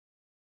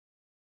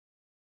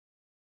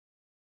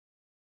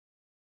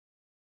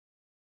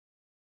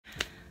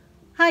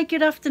Hi,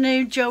 good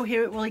afternoon, Jo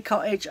here at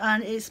Wooliecottage,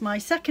 and it's my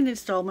second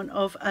instalment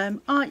of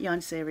art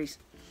yarn series.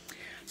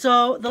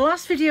 So the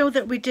last video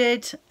that we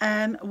did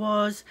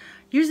was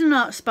using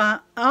an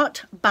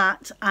art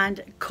bat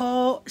and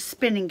core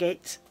spinning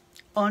it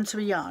onto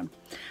a yarn,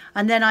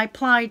 and then I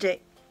applied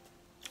it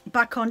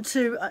back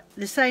onto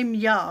the same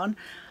yarn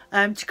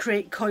to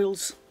create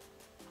coils.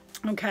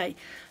 Okay,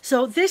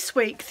 so this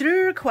week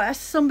through a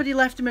request somebody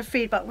left me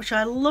feedback, which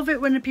I love it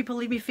when people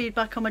leave me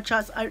feedback on my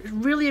chats.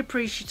 I'm really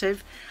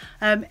appreciative.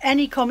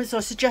 Any comments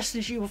or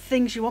suggestions,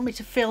 things you want me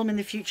to film in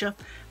the future,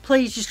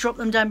 please just drop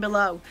them down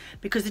below,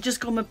 because they just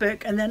go in my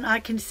book and then I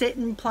can sit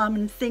and plan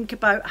and think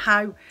about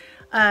how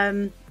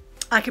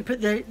I can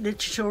put the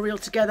tutorial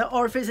together,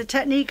 or if it's a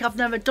technique I've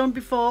never done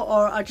before,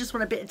 or I just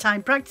want a bit of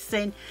time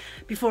practicing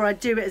before I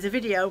do it as a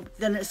video,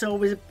 then it's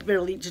always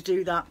brilliant to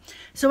do that.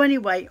 So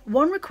anyway,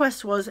 one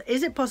request was,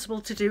 is it possible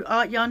to do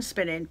art yarn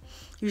spinning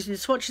using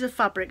swatches of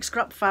fabric,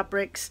 scrap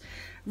fabrics,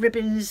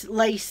 ribbons,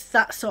 lace,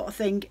 that sort of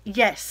thing?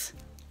 Yes,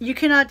 you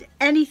can add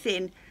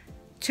anything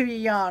to your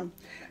yarn.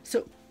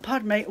 So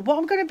pardon me, what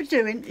I'm going to be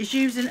doing is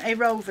using a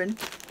roving,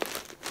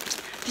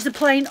 just a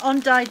plain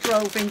undyed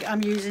roving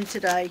I'm using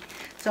today.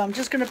 So I'm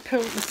just going to pull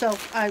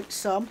myself out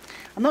some.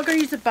 I'm not going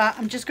to use a bat,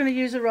 I'm just going to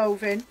use a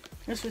roving,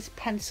 just with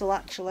pencil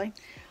actually.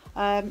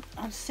 I'll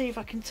see if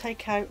I can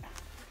take out,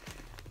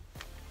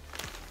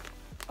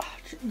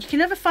 you can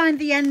never find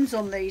the ends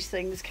on these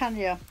things, can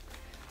you?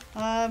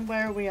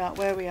 Where are we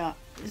at,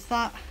 is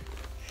that,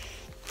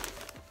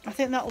 I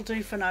think that'll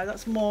do for now.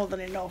 That's more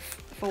than enough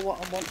for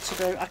what I want to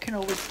do. I can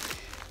always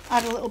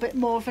add a little bit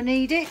more if I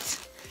need it.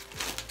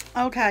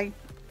 Okay,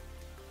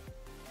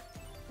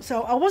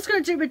 so I was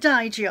going to do a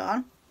dyed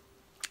yarn,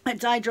 a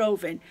dyed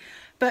roving,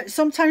 but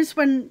sometimes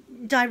when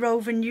dyed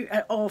roving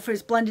or if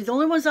it's blended, the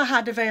only ones I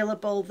had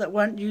available that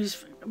weren't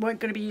going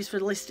to be used for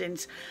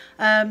listings,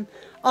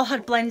 all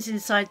had blends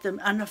inside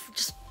them, and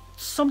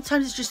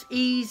sometimes it's just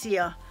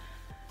easier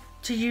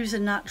to use a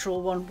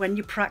natural one when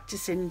you're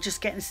practicing, just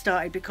getting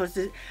started, because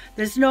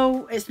it's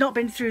not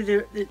been through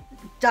the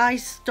dye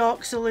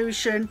stock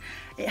solution,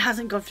 it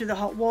hasn't gone through the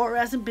hot water, it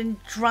hasn't been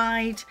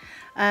dried,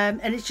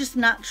 and it's just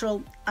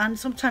natural. And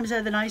sometimes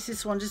they're the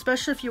nicest ones,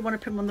 especially if you want to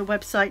put them on the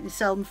website and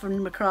sell them from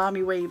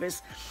macrame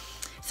weavers.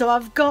 So I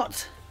have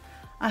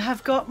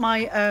got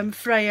my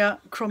Freya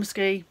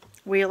Kromsky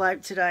wheel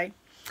out today,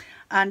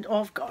 and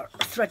I've got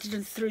threaded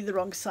and through the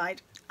wrong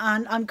side,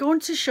 and I'm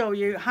going to show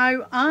you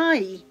how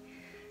I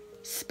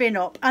spin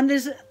up. And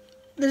there's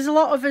a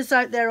lot of us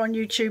out there on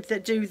YouTube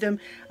that do them,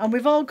 and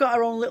we've all got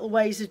our own little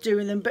ways of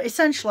doing them, but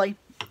essentially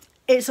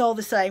it's all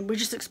the same, we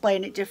just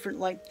explain it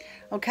differently.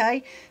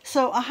 Okay,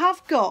 so I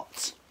have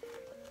got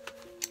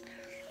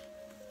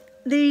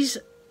these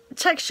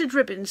textured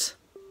ribbons.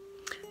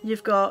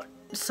 You've got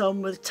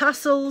some with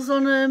tassels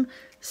on them,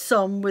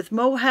 some with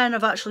mohair.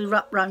 I've actually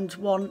wrapped round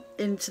one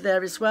into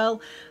there as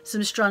well,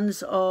 some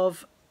strands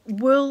of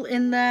wool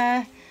in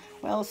there.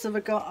 What else have I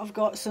got? I've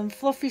got some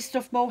fluffy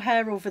stuff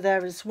mohair over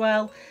there as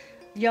well,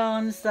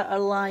 yarns that are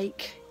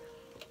like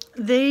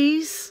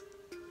these.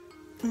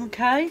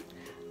 Okay,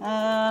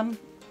 and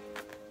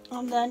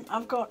then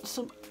I've got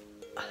some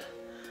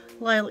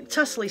lilac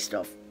tassely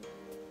stuff.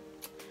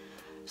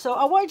 So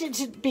I wanted it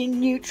to be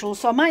neutral,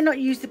 so I might not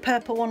use the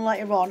purple one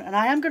later on, and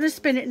I am going to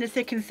spin it in a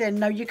thick and thin.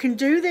 Now you can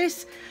do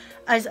this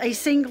as a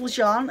singles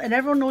yarn, and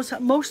everyone knows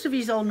that, most of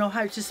you all know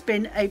how to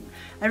spin a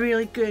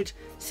really good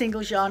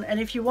singles yarn. And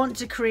if you want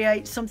to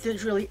create something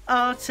that's really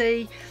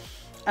arty,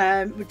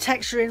 with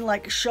texturing,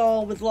 like a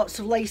shawl with lots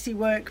of lacy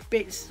work,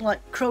 bits like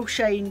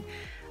crocheting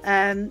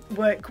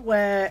work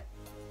where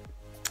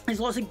there's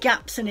lots of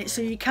gaps in it,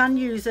 so you can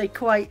use a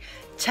quite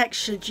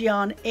textured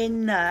yarn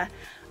in there.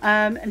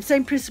 And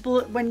same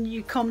principle when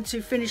you come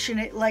to finishing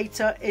it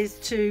later is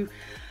to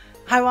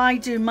how I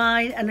do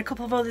mine, and a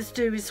couple of others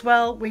do as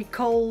well. We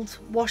cold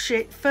wash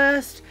it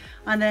first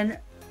and then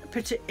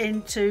put it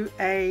into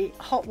a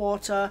hot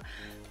water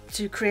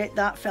to create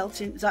that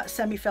felting, that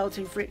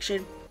semi-felting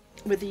friction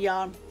with the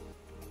yarn.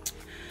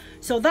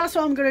 So that's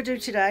what I'm going to do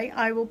today.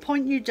 I will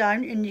point you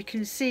down and you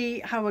can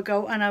see how I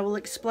go, and I will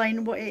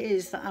explain what it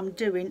is that I'm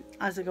doing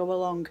as I go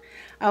along.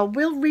 I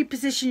will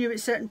reposition you at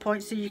certain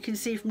points so you can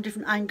see from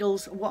different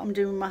angles what I'm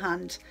doing with my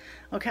hand.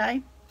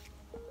 Okay,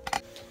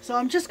 so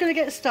I'm just going to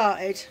get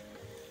started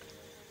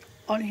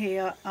on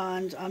here,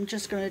 and I'm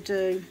just going to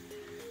do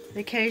the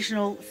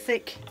occasional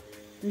thick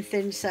and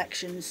thin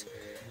sections.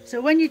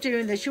 So when you're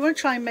doing this, you want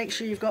to try and make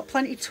sure you've got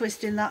plenty of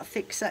twist in that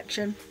thick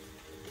section.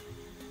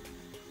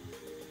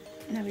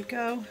 There we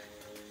go.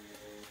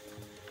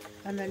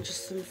 And then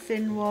just some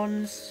thin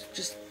ones,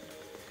 just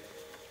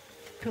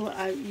pull it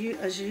out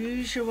as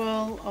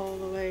usual all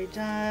the way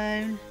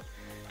down,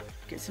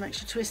 get some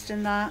extra twist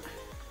in that,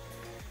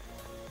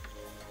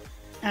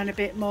 and a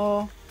bit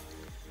more.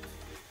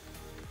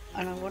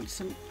 And I want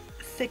some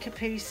thicker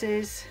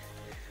pieces,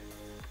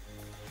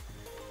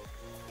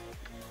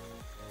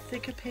 and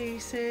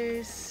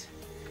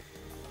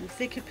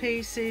thicker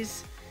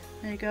pieces.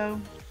 There you go,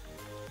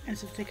 and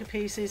some thicker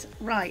pieces.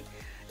 Right,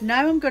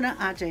 now I'm going to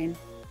add in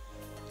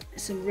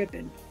some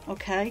ribbon.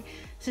 Okay,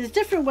 so there's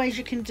different ways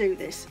you can do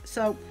this.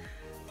 So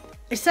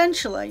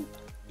essentially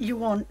you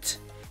want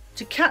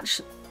to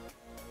catch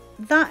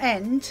that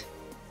end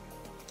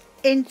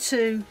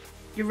into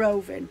your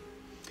roving.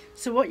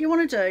 So what you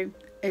want to do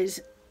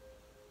is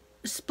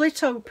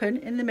split open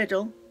in the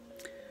middle,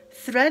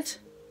 thread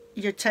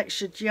your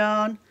textured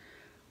yarn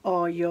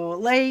or your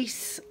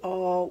lace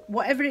or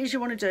whatever it is you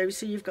want to do.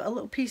 So you've got a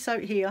little piece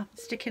out here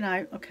sticking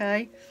out,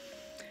 okay,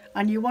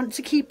 and you want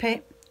to keep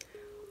it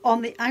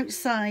on the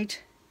outside,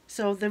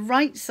 so the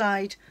right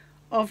side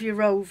of your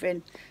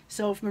roving.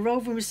 So if my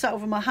roving was sat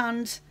over my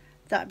hand,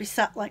 that'd be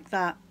sat like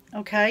that,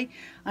 okay.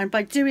 And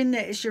by doing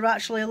this, you're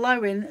actually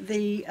allowing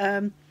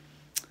the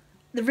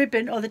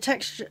ribbon or the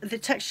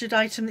textured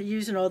item that you're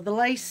using, or the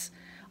lace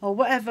or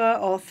whatever,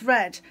 or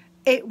thread,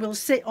 it will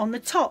sit on the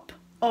top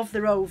of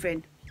the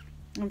roving,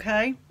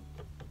 okay.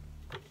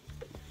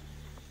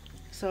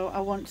 So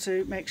I want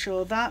to make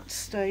sure that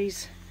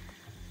stays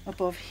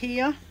above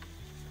here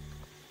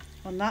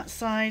on that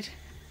side.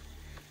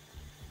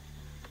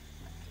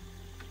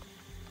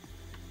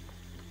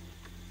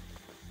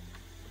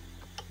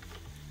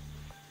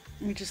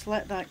 We just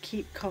let that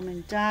keep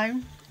coming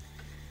down.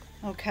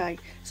 Okay,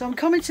 so I'm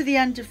coming to the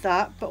end of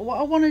that, but what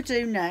I want to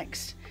do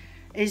next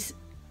is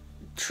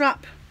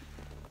trap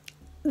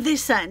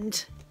this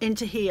end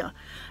into here.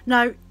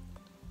 Now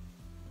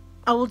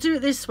I will do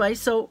it this way.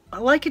 So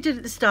like I did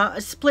at the start, I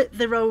split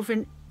the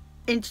roving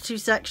into two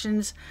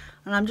sections,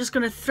 and I'm just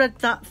going to thread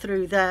that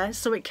through there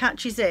so it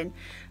catches in.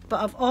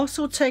 But I've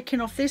also taken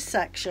off this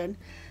section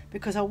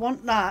because I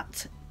want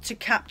that to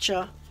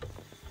capture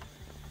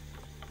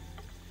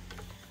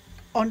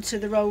onto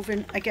the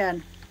roving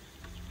again.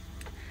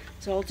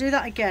 So I'll do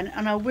that again,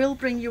 and I will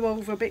bring you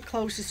over a bit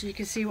closer so you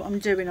can see what I'm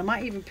doing. I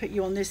might even put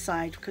you on this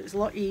side because it's a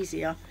lot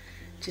easier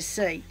to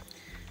see.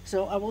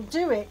 So I will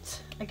do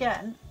it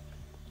again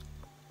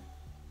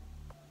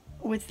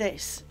with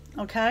this,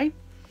 okay.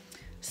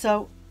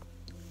 So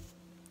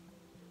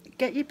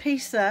get your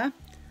piece there,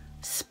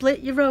 split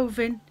your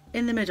roving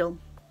in the middle,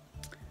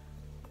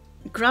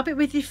 grab it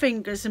with your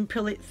fingers and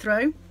pull it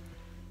through,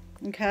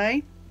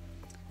 okay.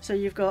 So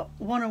you've got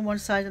one on one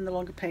side and the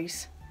longer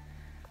piece.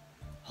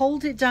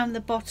 Hold it down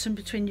the bottom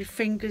between your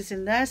fingers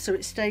in there so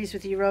it stays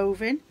with your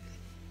roving,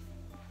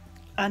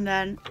 and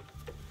then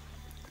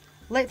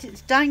let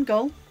it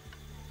dangle.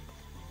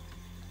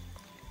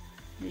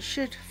 You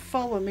should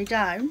follow me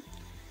down.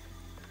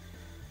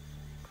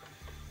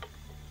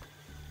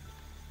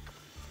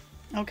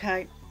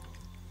 Okay,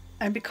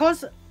 and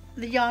because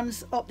the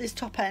yarn's up this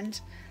top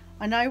end,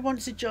 I now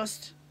want to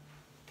just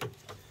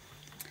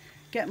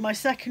get my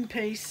second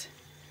piece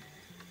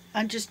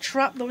and just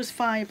trap those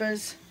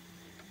fibres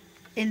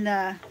in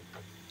there,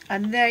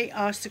 and they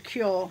are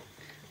secure,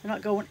 they're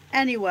not going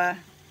anywhere.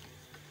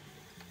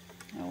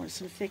 I want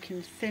some thick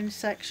and thin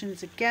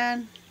sections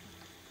again.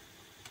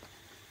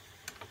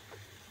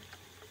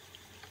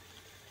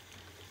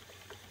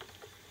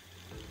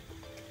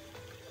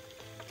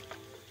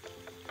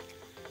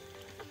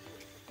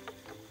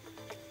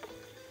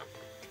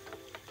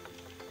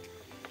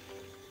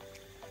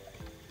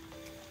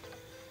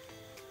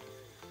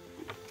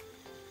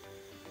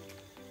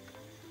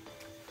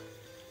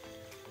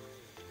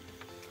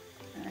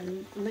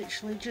 And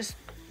literally just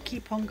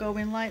keep on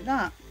going like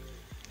that.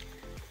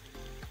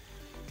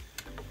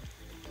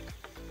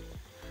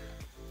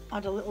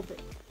 Add a little bit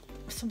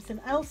of something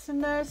else in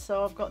there.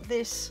 So I've got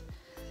this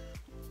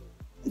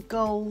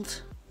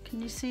gold,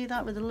 can you see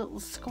that, with the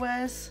little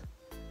squares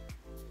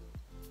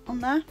on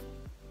there.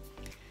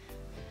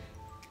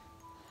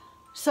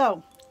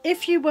 So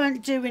if you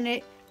weren't doing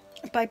it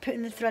by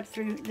putting the thread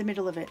through the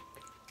middle of it,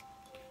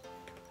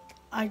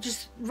 I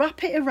just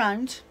wrap it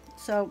around.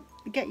 So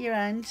get your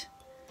end,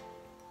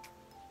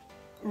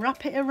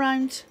 wrap it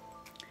around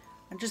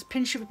and just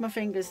pinch it with my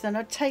fingers. Then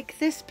I take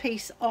this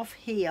piece off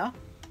here,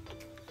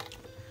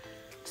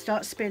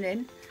 start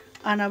spinning,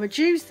 and I would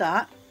use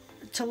that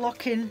to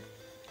lock in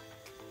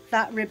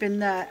that ribbon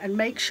there and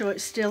make sure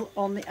it's still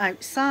on the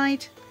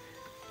outside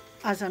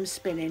as I'm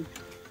spinning.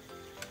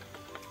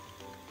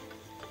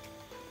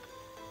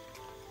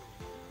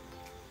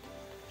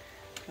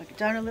 Drag it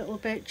down a little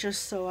bit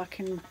just so I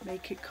can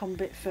make it come a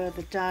bit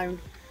further down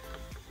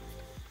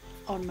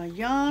on my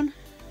yarn,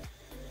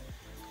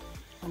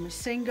 on my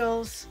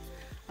singles,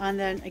 and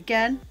then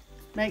again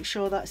make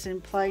sure that's in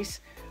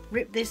place.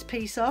 Rip this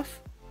piece off,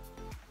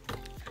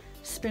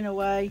 spin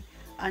away,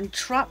 and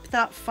trap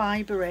that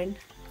fibre in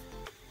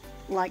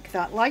like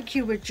that, like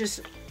you were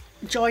just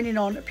joining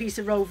on a piece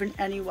of roving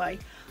anyway.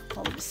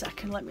 Hold on a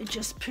second, let me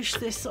just push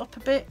this up a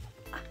bit.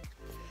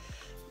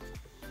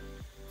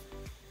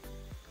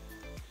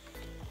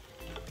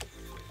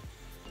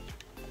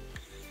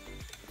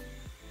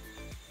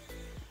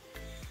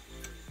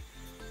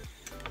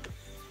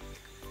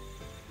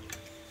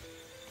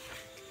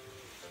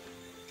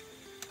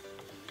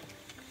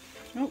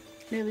 Oh,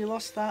 nearly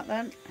lost that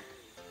then.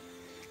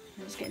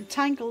 It's getting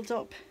tangled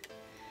up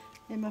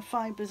in my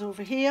fibres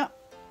over here.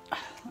 I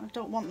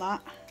don't want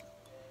that.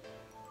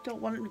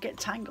 Don't want it to get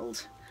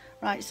tangled.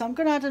 Right, so I'm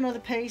going to add another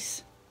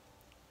piece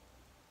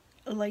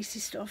of lacy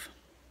stuff.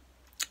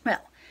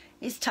 Well,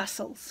 it's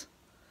tassels.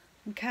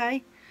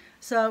 Okay,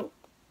 so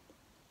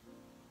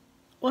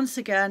once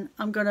again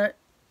I'm going to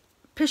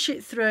push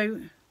it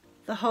through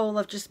the hole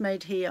I've just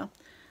made here,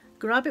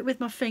 grab it with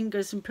my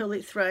fingers and pull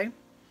it through.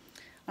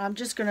 I'm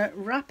just going to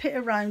wrap it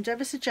around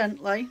ever so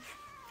gently,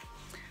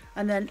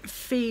 and then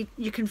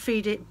you can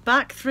feed it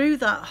back through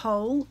that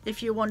hole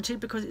if you wanted,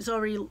 because it's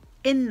already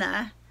in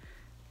there,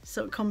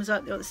 so it comes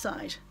out the other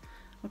side.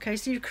 Okay,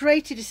 so you've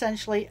created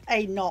essentially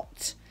a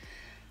knot.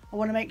 I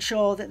want to make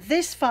sure that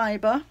this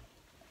fibre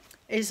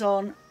is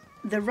on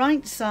the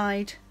right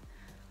side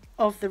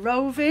of the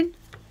roving,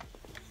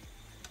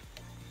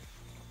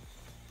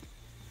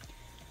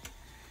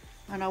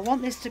 and I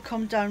want this to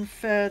come down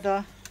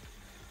further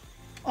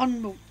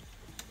on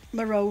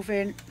my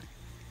roving,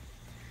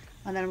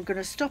 and then I'm going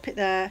to stop it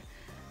there,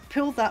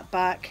 pull that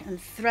back and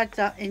thread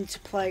that into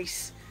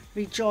place,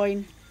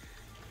 rejoin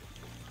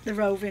the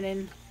roving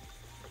in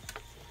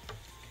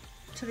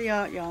to the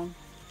art yarn.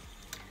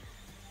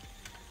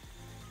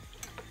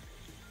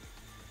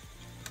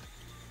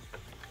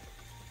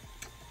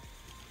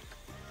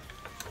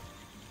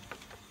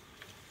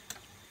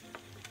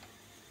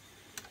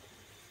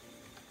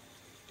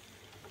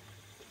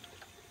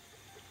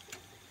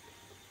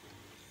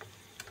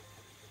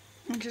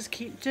 And just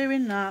keep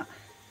doing that.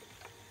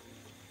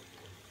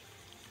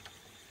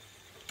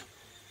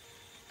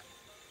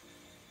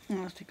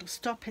 I think I'll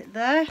stop it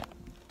there.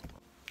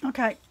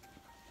 Okay,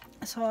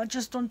 so I'll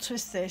just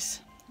untwist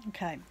this.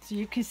 Okay, so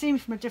you can see me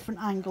from a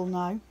different angle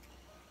now.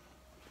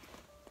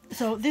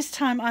 So this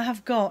time I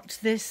have got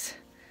this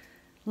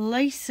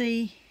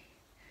lacy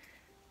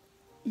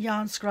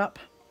yarn scrap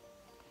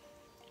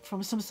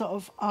from some sort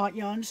of art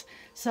yarns.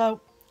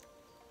 So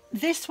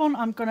this one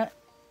I'm going to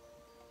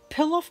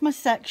pull off my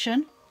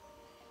section.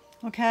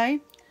 Okay,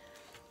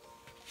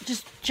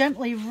 just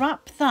gently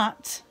wrap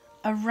that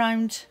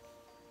around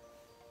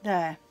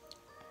there.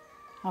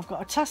 I've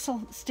got a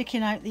tassel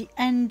sticking out the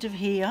end of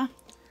here.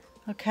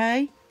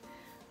 Okay,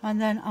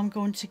 and then I'm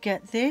going to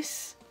get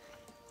this,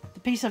 the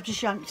piece I've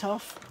just yanked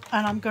off,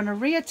 and I'm going to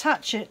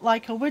reattach it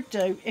like I would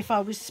do if I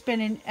was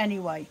spinning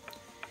anyway,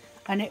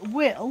 and it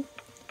will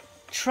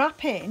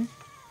trap in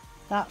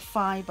that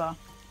fibre,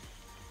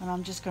 and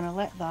I'm just going to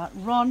let that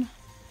run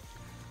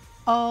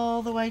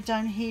all the way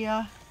down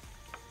here,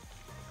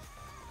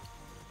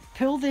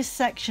 pull this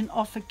section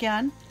off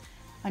again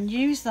and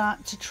use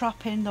that to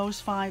trap in those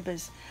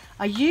fibres.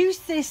 I use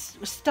this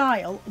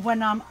style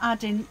when I'm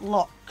adding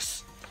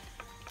locks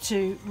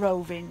to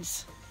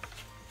rovings.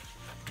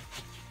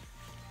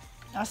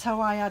 That's how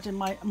I add in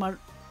my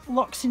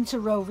locks into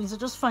rovings. I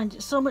just find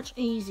it so much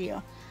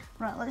easier.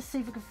 Right, let's see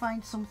if we can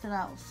find something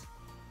else.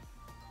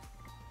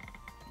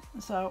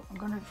 So I'm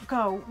going to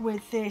go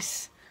with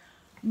this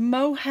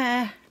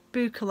mohair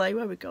boucle.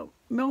 Where we go,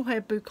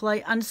 mohair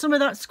boucle, and some of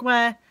that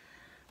square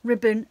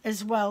ribbon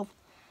as well.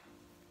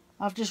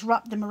 I've just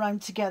wrapped them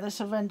around together,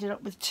 so I've ended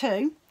up with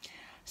two.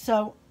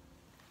 So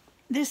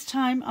this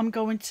time I'm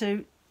going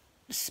to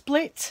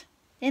split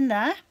in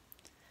there,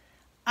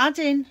 add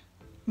in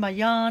my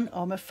yarn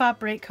or my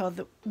fabric or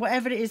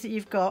whatever it is that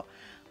you've got,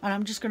 and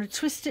I'm just going to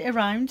twist it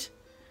around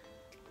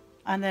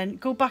and then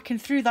go back in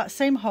through that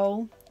same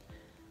hole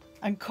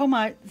and come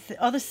out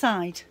the other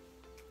side.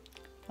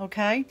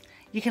 Okay,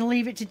 you can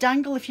leave it to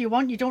dangle if you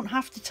want. You don't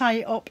have to tie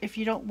it up if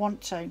you don't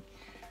want to.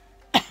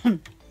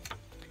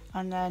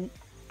 And then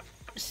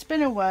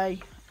spin away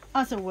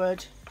as I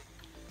would.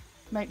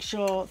 Make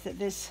sure that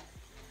this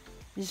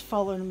is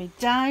following me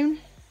down.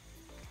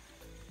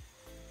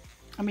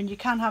 I mean, you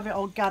can have it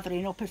all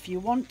gathering up if you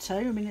want to.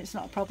 I mean, it's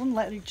not a problem.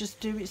 Let it just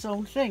do its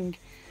own thing.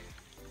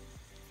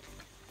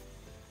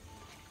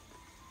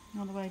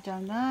 All the way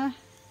down there.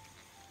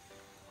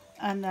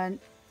 And then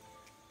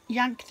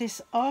yank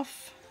this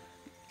off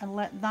and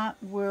let that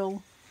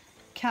wool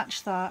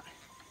catch that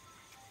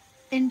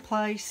in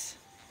place.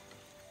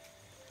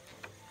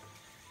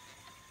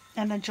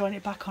 And then join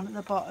it back on at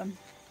the bottom.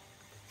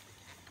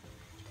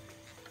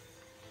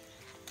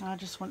 I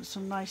just want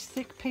some nice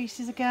thick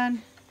pieces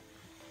again.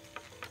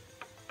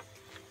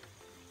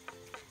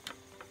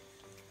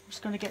 I'm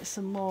just going to get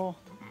some more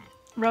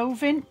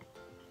roving.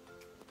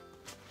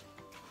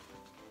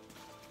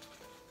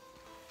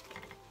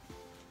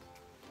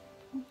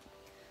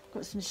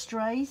 Got some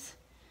strays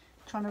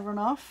trying to run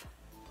off.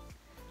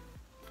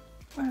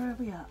 Where are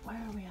we at? Where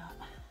are we at?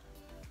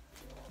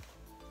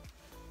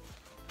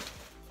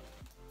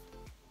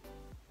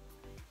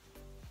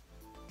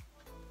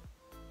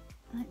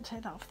 Right,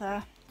 take that off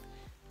there.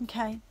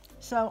 Okay,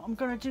 so I'm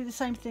going to do the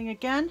same thing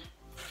again.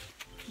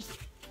 Just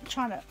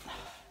trying to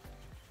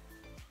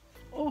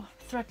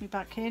thread me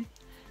back in,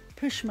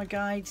 push my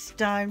guides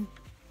down,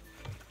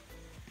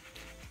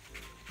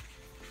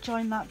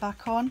 join that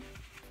back on.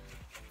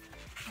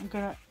 I'm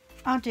going to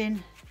add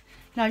in,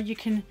 now you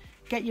can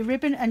get your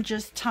ribbon and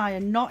just tie a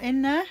knot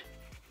in there.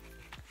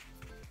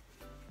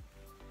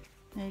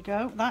 There you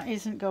go, that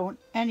isn't going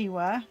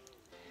anywhere.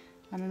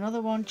 And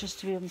another one just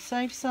to be on the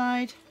safe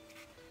side.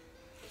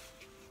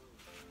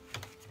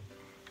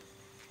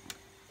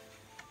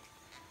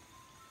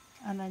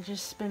 and then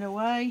just spin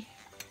away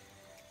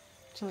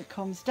till it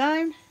comes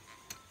down.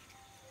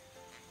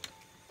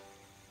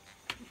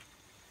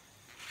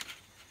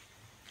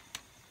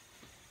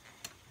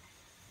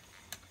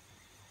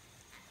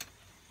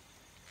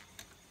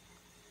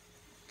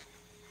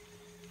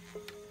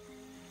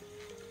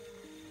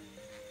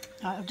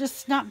 Right, I've just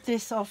snapped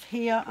this off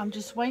here. I'm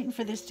just waiting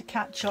for this to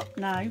catch up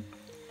now.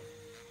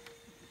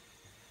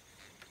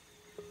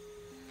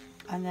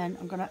 And then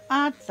I'm going to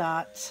add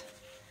that,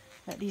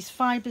 let these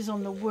fibres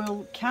on the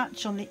wool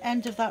catch on the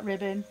end of that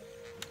ribbon,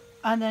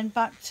 and then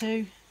back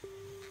to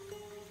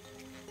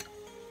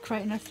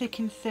creating a thick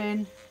and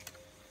thin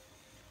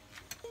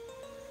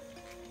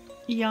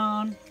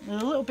yarn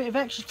with a little bit of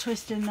extra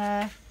twist in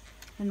there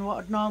than what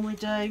I'd normally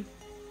do.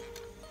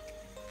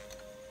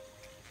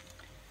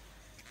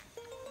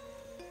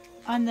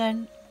 And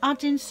then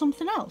add in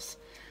something else.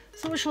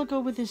 So what shall I go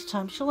with this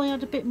time? Shall I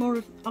add a bit more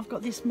of, I've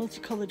got this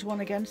multicoloured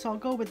one again, so I'll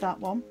go with that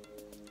one.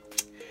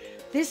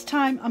 This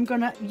time I'm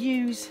going to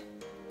use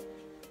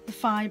the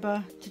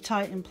fibre to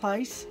tie it in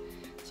place.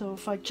 So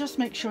if I just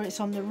make sure it's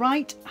on the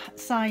right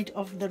side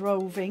of the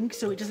roving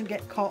so it doesn't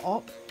get caught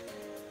up,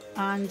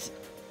 and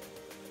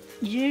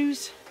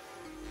use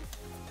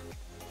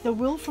the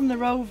wool from the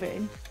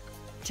roving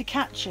to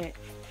catch it,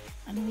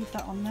 and leave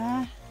that on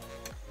there.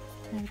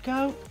 There we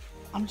go.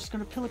 I'm just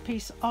going to peel a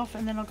piece off,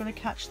 and then I'm going to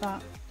catch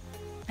that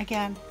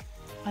again,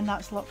 and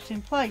that's locked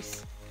in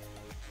place.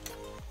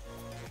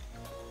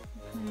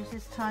 Use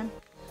this time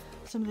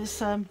some of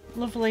this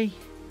lovely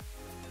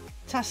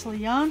tassel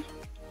yarn.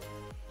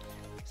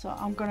 So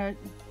I'm going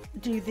to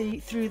do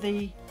through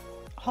the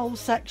whole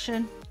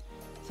section.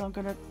 So I'm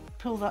going to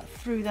pull that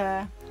through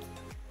there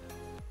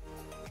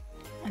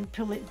and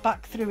pull it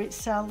back through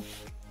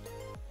itself.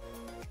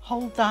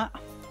 Hold that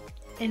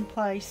in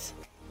place.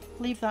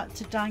 Leave that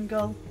to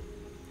dangle.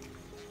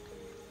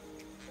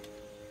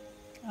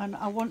 And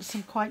I want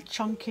some quite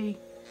chunky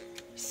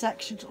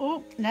sections.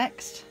 Oh,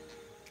 next.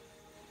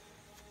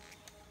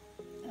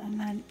 And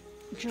then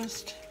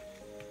just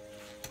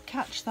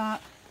catch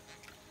that.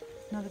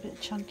 Another bit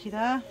chunky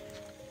there.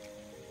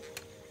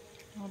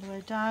 All the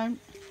way down.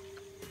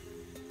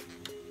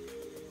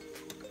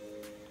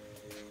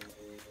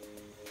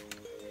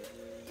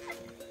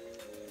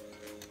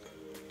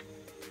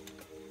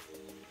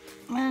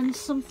 And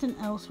something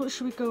else. What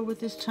should we go with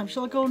this time?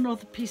 Shall I go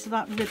another piece of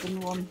that ribbon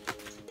one?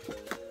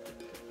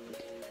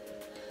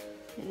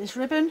 This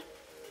ribbon,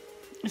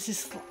 is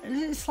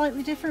it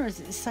slightly different, or is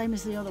it the same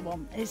as the other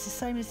one? It's the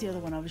same as the other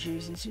one I was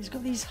using. So it's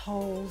got these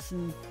holes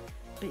and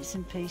bits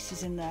and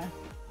pieces in there.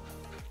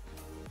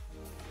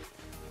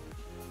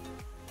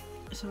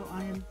 So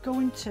I am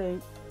going to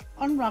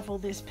unravel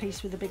this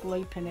piece with a big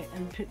loop in it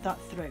and put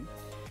that through.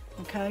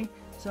 Okay,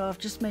 so I've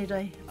just made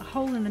a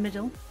hole in the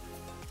middle.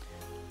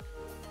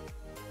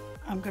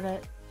 I'm going to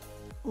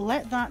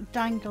let that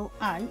dangle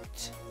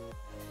out.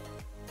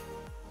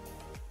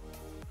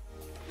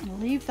 And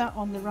leave that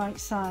on the right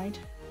side,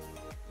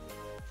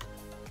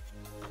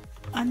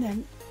 and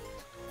then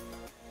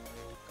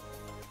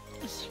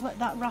just let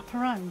that wrap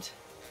around,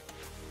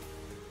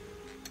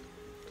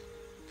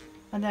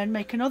 and then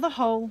make another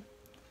hole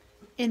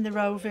in the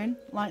roving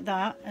like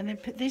that, and then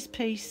put this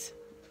piece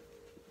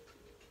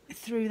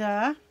through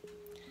there,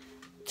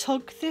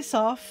 tug this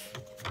off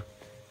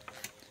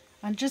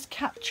and just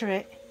capture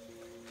it,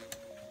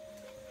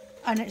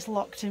 and it's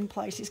locked in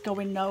place. It's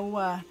going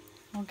nowhere.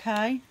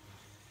 Okay,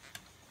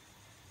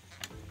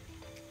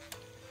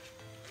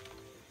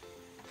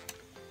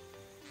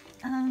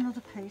 and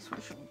another piece,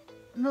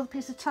 another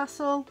piece of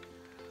tassel.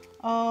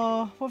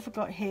 Oh, what have I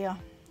got here?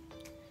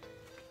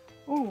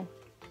 Oh,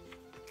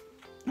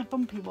 a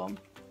bumpy one.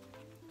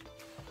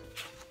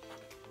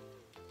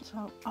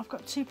 So I've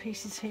got two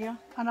pieces here,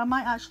 and I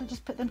might actually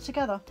just put them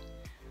together.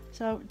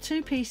 So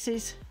two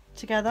pieces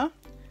together,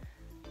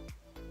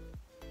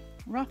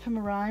 wrap them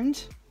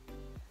around,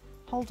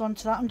 hold on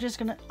to that.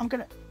 I'm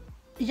gonna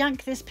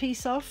yank this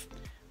piece off.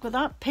 Got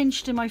that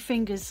pinched in my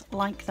fingers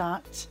like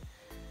that.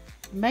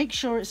 Make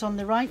sure it's on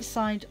the right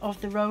side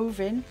of the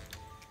roving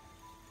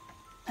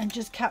and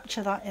just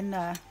capture that in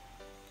there.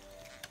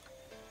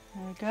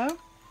 There we go.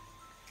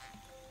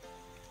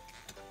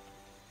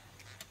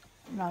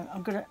 Now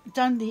I'm going to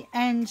down the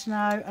end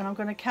now, and I'm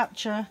going to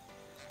capture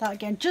that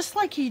again, just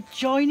like you're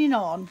joining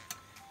on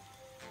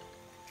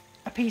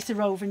a piece of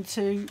roving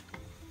to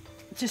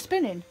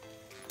spinning.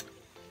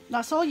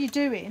 That's all you're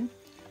doing,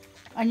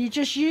 and you're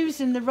just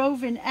using the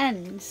roving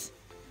ends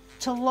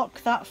to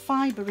lock that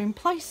fibre in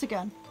place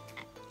again.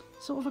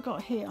 So what have I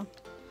got here?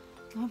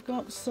 I've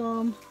got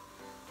some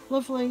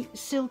lovely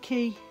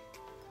silky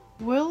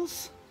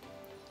wools,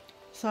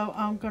 so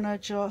I'm going to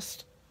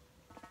just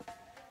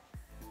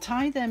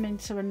tie them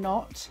into a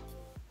knot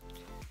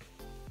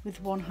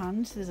with one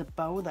hand. There's a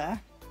bow there,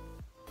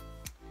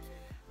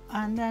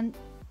 and then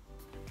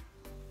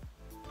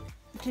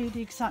do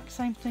the exact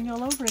same thing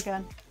all over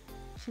again.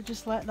 So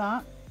just like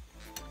that.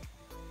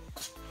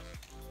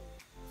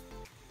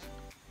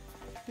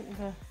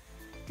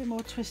 Bit more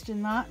twist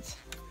in that.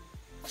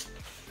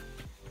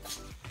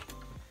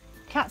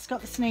 Cat's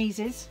got the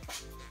sneezes.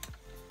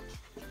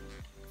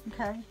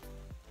 Okay,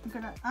 I'm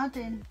going to add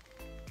in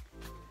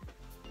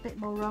a bit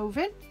more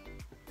roving.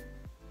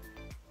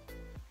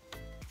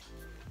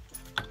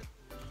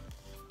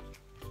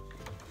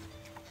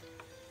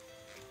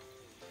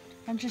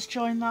 And just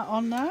join that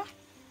on there.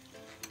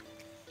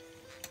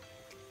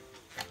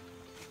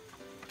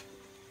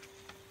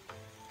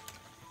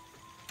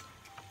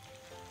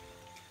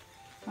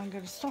 I'm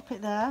going to stop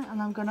it there,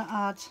 and I'm going to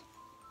add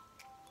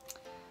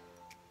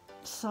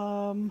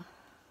some,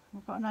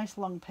 I've got a nice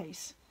long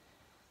piece.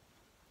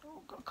 Oh,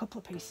 I've got a couple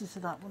of pieces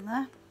of that one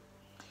there.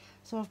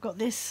 So I've got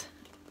this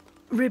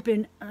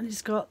ribbon and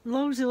it's got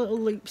loads of little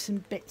loops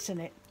and bits in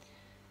it.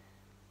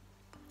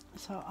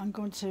 So I'm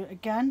going to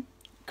again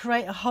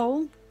create a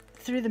hole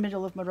through the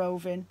middle of my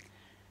roving,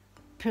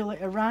 pull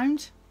it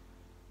around,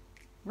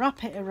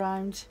 wrap it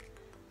around,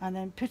 and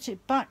then put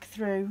it back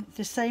through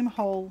the same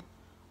hole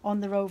on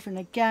the roving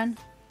again,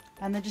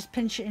 and then just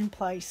pinch it in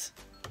place,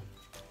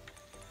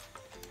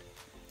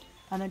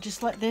 and then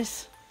just let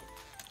this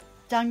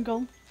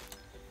dangle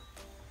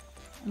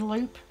and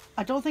loop.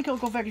 I don't think it'll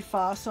go very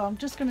far, so I'm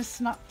just going to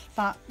snap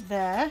that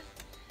there,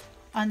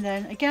 and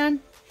then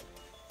again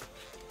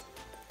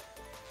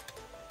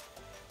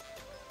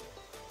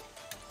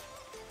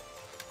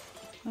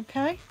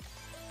okay.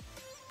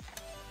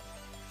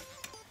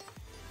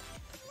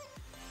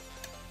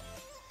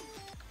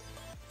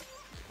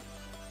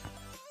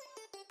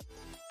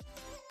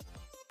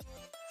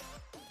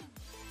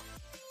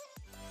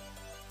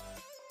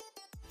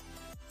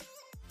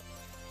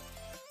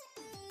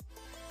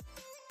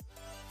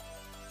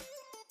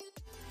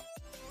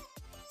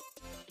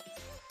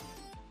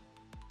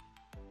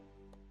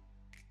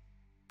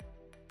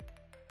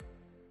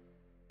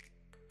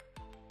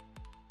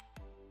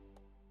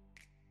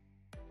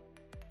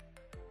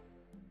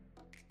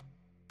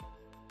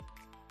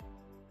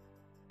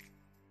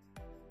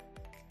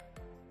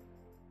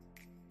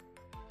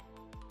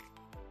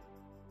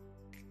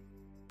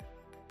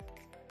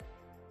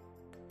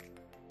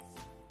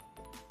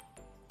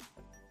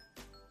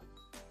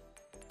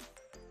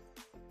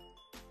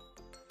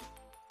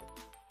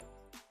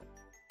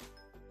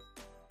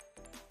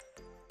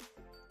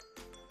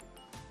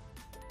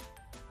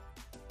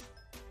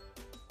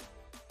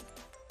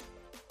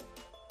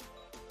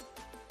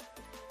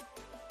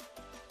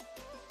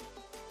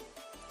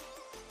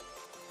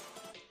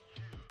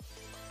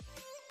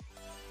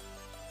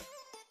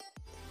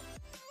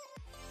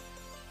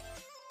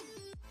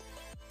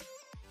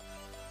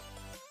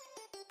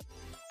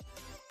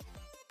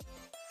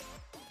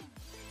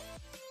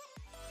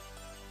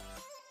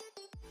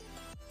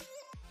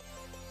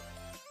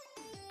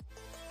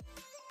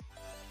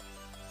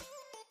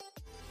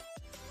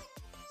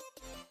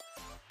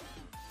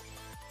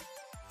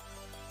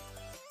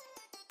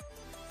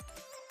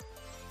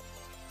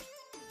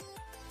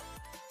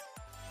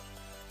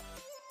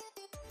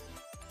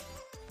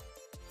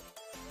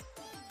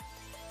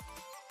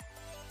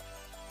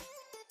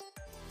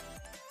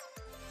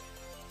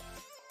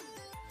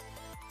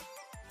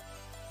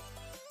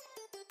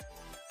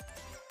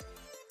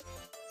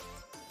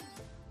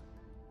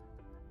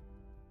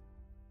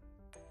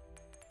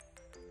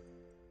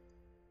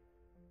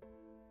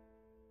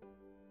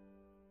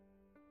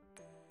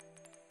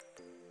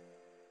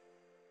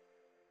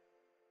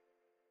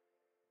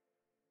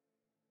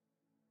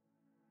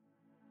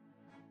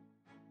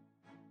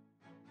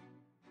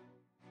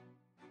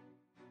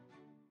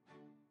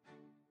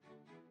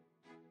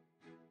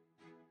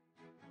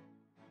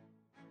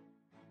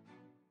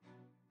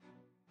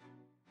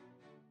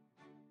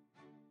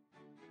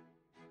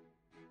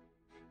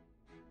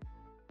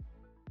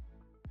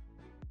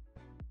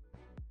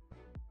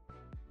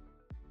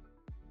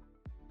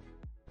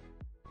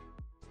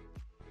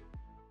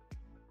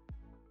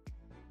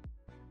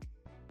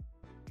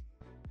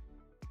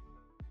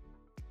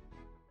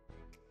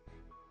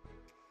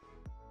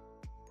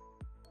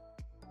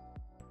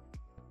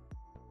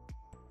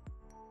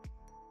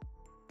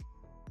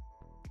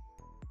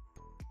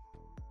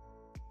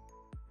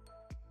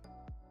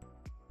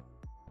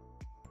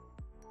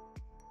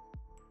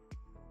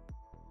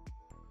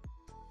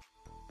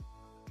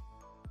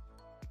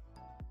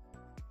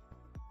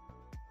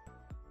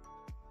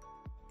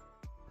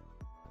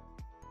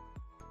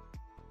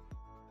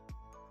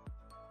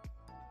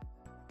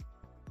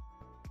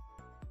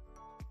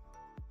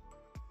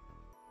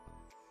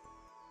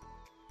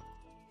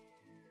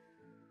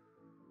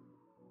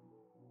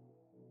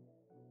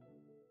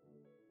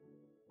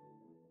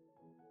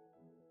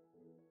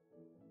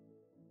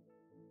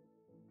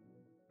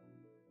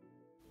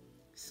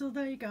 So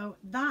there you go,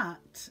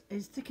 that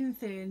is thick and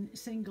thin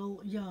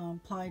single yarn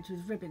plied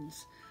with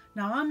ribbons.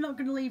 Now I'm not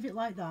going to leave it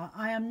like that.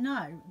 I am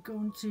now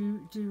going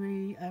to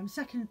do a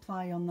second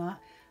ply on that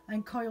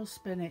and coil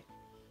spin it.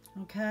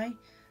 Okay,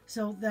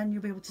 so then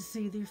you'll be able to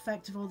see the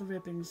effect of all the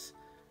ribbons,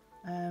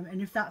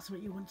 and if that's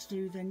what you want to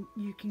do, then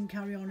you can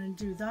carry on and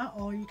do that,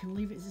 or you can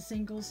leave it as a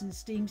singles and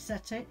steam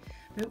set it.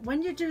 But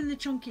when you're doing the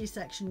chunkier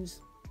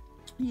sections,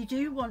 you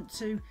do want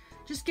to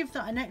just give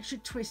that an extra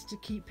twist to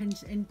keep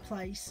in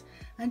place,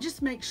 and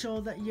just make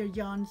sure that your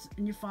yarns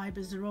and your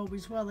fibres are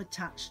always well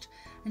attached,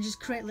 and just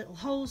create little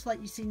holes like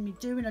you've seen me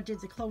doing. I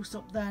did the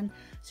close-up then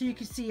so you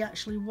could see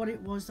actually what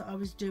it was that I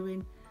was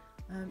doing.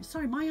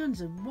 Sorry, my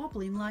hands are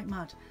wobbling like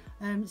mad.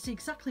 See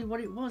exactly what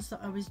it was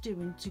that I was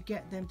doing to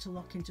get them to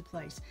lock into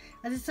place.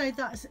 As I say,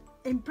 that's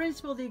in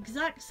principle the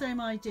exact same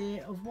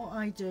idea of what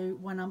I do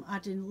when I'm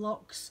adding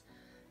locks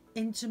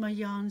into my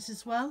yarns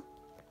as well.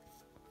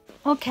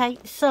 Okay,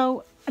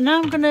 so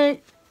now I'm going to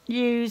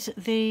use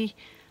the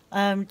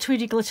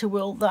Tweedy glitter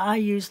wool that I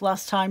used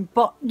last time,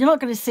 but you're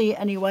not going to see it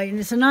anyway, and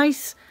it's a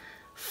nice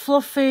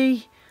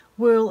fluffy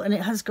wool, and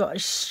it has got a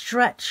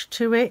stretch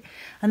to it,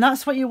 and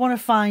that's what you want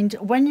to find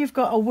when you've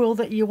got a wool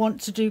that you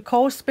want to do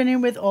core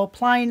spinning with or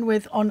plying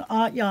with on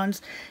art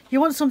yarns.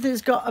 You want something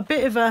that's got a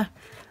bit of a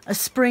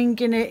spring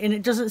in it, and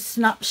it doesn't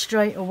snap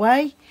straight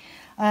away.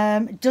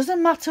 It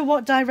doesn't matter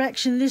what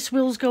direction this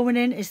wool's going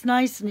in, it's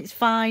nice and it's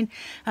fine,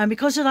 and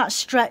because of that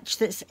stretch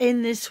that's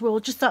in this wool,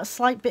 just that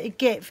slight bit of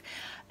give,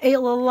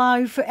 it'll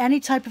allow for any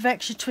type of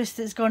extra twist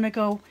that's going to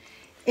go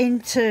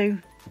into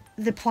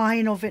the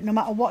plying of it, no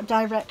matter what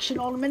direction.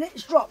 Oh, a minute,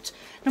 it's dropped.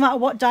 No matter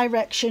what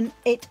direction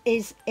it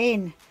is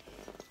in,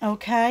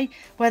 okay,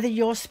 whether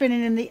you're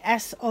spinning in the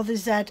S or the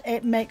Z,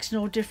 it makes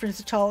no difference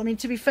at all. I mean,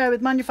 to be fair,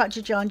 with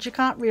manufactured yarns you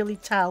can't really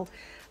tell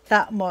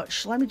that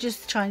much. Let me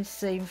just try and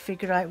see and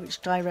figure out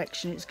which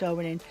direction it's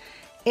going in.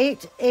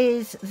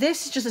 This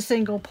is just a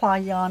single ply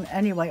yarn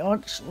anyway,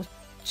 or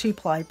 2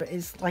 ply, but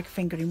it's like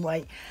fingering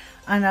weight,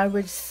 and I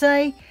would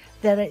say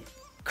that it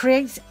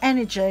creates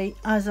energy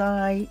as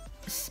I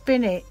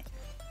spin it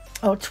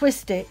or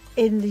twist it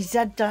in the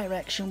Z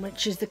direction,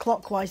 which is the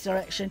clockwise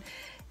direction.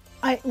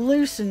 It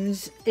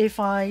loosens if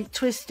I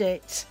twist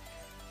it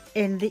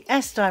in the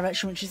S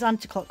direction, which is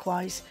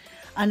anti-clockwise,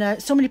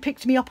 and somebody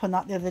picked me up on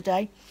that the other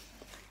day.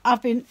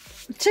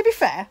 To be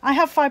fair, I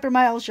have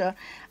fibromyalgia,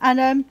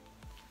 and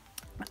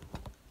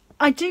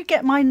I do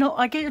get my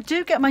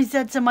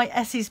Zs and my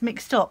Ss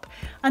mixed up,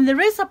 and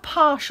there is a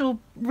partial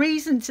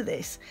reason to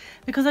this,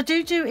 because I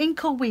do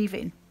inkle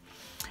weaving,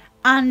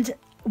 and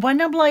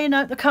when I'm laying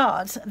out the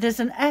cards, there's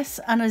an S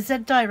and a Z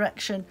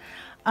direction,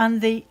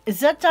 and the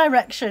Z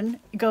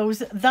direction goes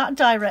that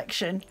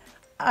direction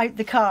out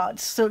the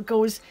cards, so it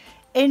goes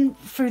in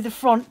through the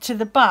front to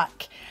the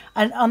back,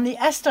 and on the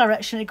S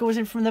direction it goes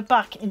in from the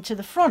back into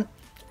the front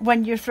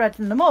when you're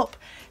threading them up.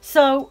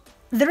 So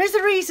there is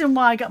a reason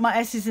why I got my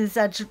S's and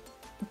Z's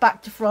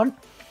back to front,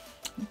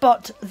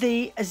 but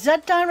the Z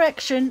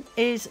direction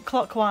is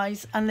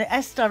clockwise and the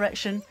S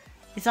direction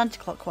is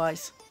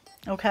anti-clockwise.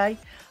 Okay,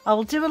 I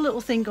will do a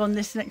little thing on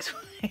this next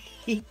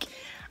week,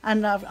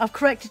 and I've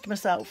corrected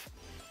myself,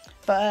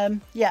 but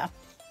yeah,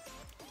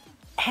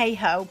 hey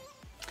ho.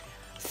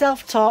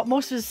 Self-taught,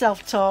 most of the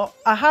self-taught.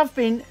 I have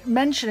been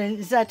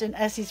mentioning Z and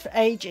S's for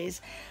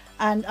ages,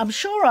 and I'm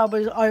sure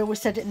I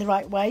always said it in the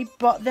right way,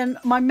 but then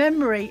my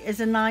memory is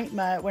a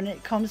nightmare when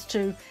it comes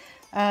to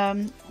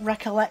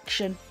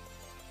recollection.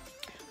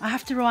 I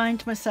have to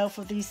remind myself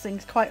of these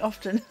things quite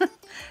often.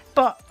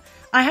 But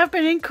I have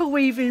been inkle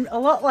weaving a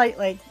lot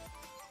lately,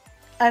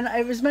 and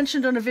it was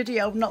mentioned on a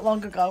video not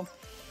long ago,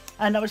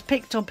 and I was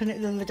picked up in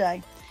it the other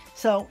day.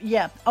 So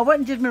yeah, I went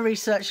and did my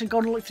research and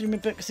gone and looked through my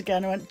books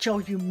again. I went, Joe,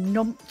 you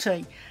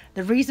numpty.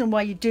 The reason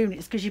why you're doing it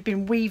is because you've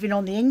been weaving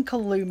on the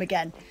inkle loom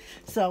again.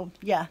 So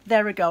yeah,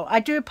 there we go. I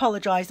do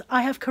apologise.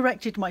 I have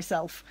corrected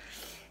myself.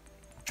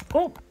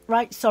 Oh,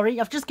 right, sorry.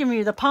 I've just given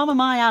you the palm of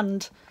my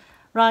hand.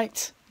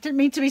 Right, didn't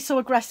mean to be so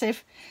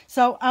aggressive.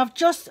 So I've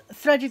just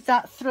threaded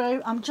that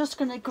through. I'm just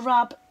going to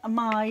grab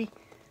my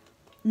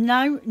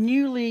now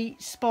newly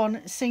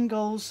spun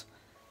singles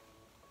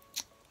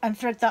and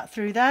thread that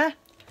through there.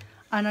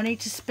 And I need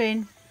to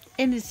spin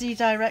in the Z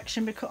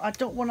direction because I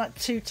don't want that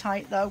too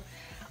tight though,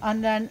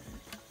 and then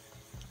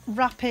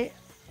wrap it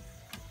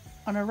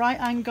on a right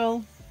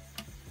angle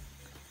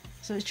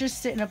so it's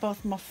just sitting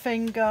above my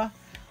finger,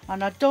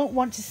 and I don't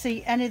want to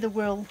see any of the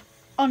wool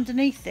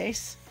underneath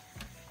this,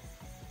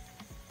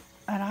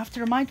 and I have to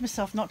remind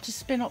myself not to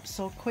spin up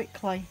so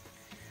quickly.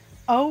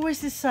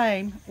 Always the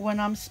same when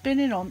I'm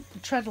spinning on the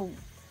treadle,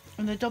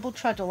 on the double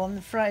treadle on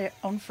the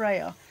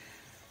Freya.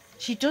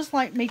 She does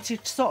like me to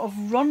sort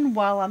of run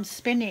while I'm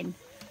spinning.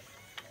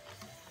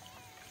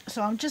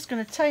 So I'm just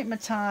going to take my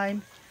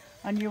time,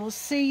 and you will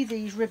see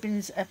these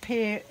ribbons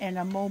appear in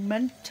a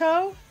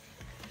momento.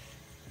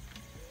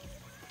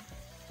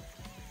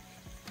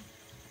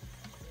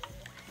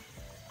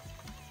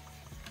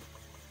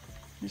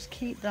 Just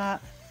keep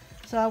that.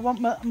 So I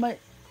want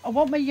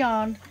my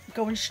yarn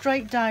going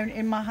straight down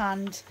in my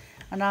hand,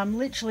 and I'm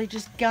literally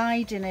just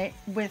guiding it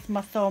with my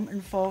thumb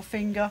and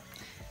forefinger.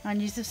 And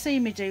you've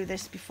seen me do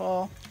this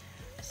before.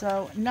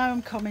 So now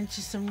I'm coming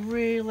to some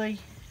really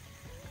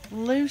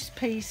loose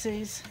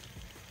pieces,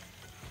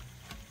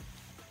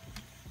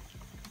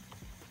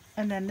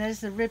 and then there's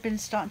the ribbon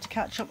starting to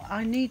catch up.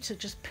 I need to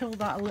just pull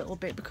that a little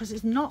bit because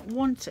it's not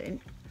wanting,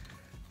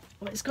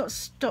 well, it's got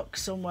stuck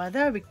somewhere.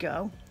 There we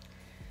go.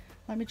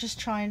 Let me just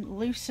try and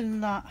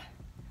loosen that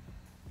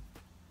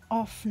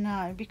off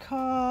now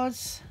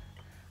because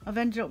I've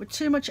ended up with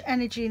too much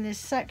energy in this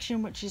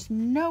section, which is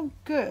no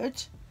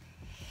good.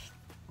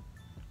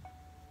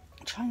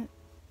 Try and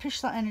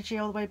push that energy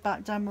all the way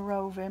back down my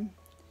roving,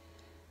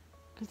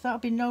 because that'll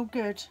be no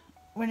good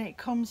when it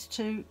comes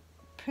to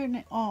putting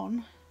it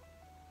on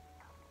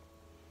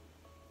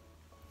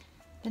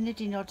the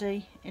niddy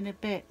noddy in a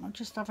bit. I'm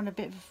just having a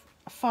bit of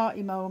a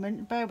farty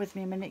moment. Bear with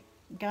me a minute,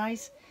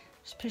 guys.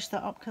 Just push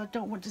that up because I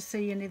don't want to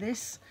see any of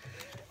this.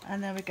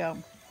 And there we go.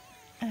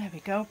 There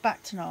we go.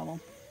 Back to normal.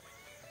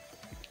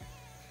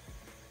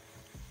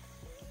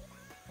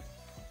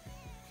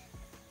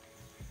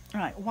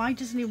 Right, why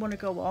doesn't he want to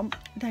go on?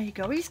 There you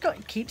go. He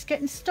keeps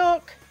getting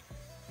stuck.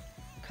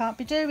 Can't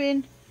be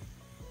doing.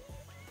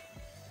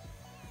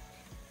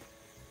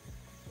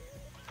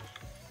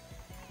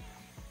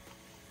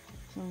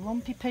 Some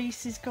lumpy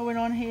pieces going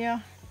on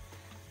here.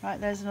 Right,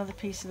 there's another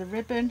piece of the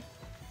ribbon.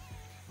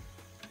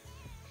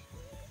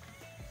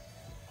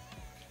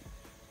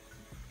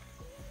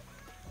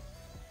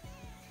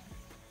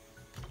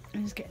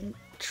 He's getting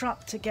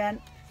trapped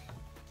again.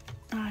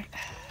 Right.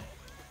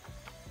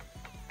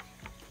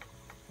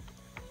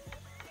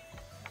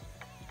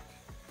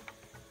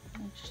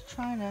 I'm just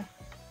trying to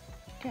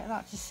get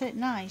that to sit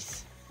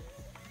nice.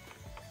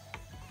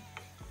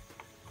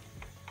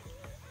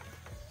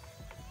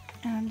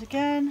 And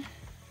again.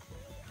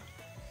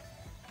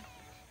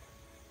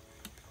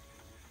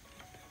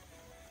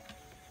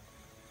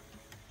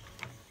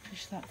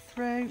 Push that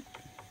through.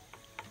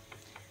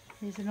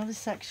 Here's another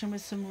section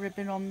with some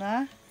ribbon on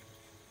there.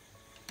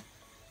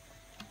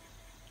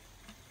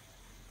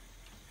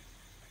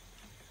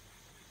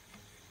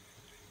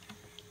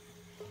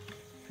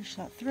 Push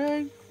that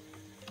through.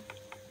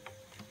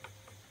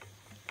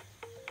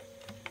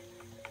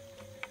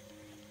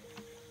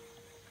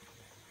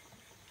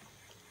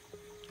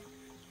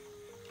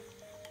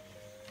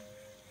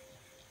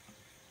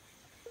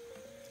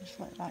 Just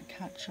let that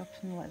catch up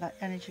and let that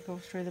energy go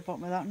through the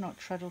bottom of that, not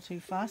treadle too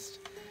fast.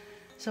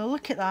 So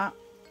look at that.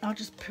 I'll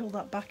just pull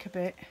that back a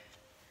bit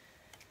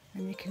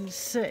and you can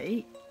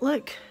see,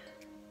 look,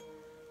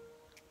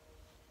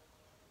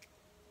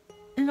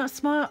 isn't that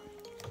smart?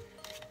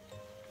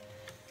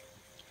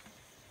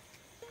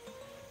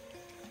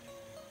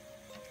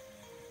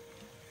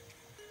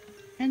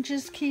 And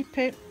just keep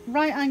it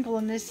right angle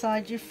on this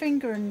side, your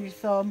finger and your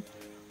thumb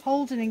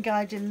holding and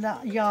guiding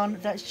that yarn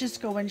that's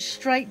just going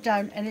straight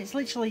down, and it's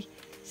literally,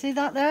 see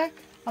that there?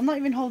 I'm not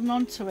even holding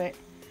on to it.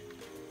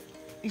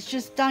 It's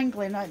just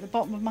dangling out the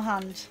bottom of my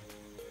hand.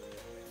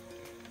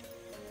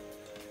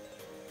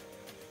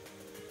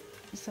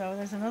 So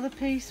there's another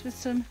piece with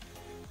some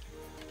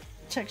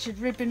textured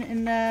ribbon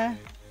in there.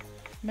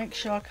 Make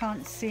sure I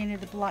can't see any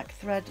of the black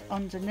thread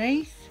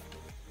underneath.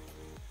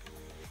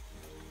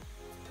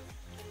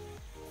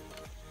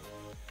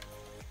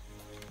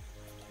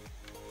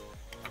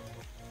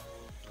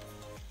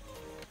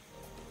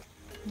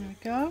 There we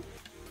go.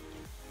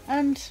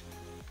 And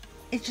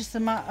it's just a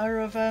matter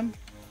of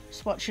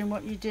just watching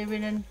what you're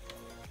doing and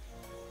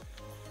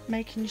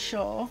making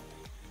sure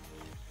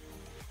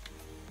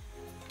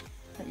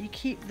that you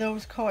keep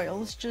those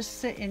coils just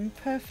sitting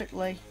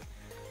perfectly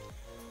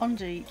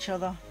under each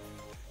other.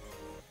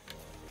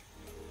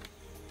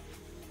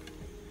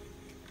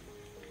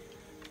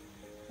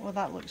 Well,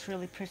 that looks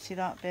really pretty,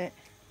 that bit.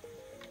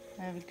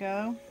 There we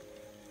go.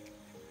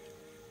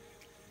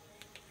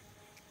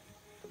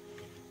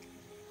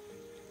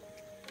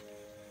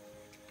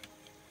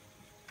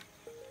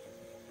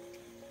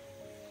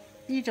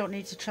 You don't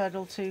need to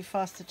treadle too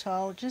fast at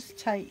all, just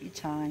take your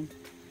time.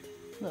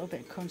 A little bit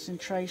of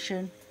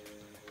concentration.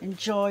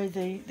 Enjoy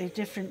the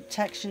different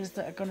textures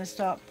that are going to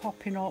start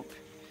popping up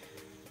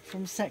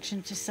from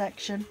section to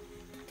section.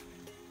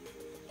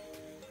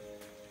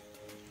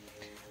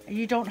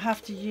 You don't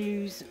have to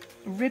use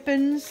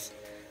ribbons.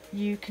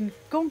 You can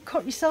go and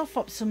cut yourself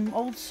up some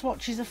old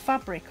swatches of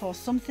fabric or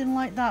something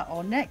like that,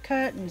 or net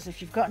curtains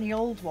if you've got any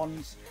old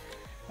ones.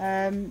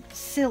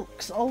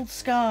 Silks, old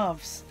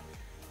scarves.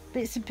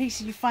 Bits and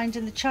pieces you find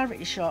in the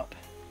charity shop.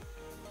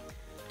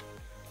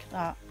 Look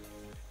at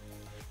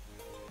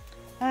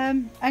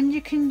that. And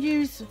you can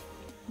use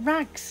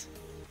rags,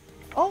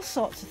 all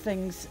sorts of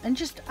things, and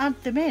just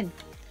add them in.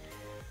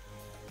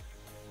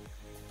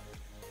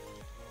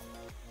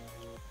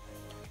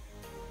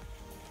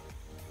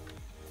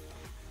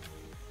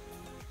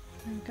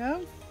 There we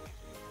go.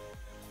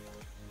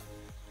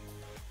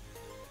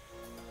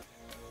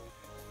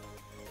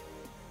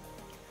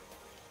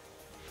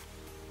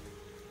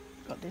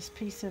 Got this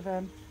piece of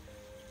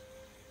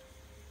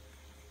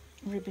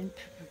ribbon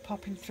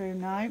popping through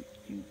now. You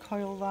can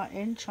coil that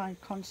in, try and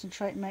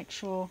concentrate and make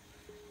sure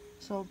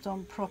it's all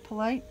done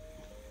properly.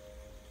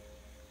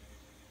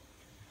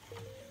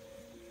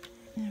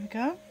 There we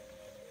go.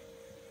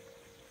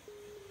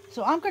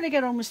 So I'm going to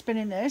get on with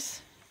spinning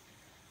this.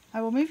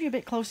 I will move you a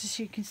bit closer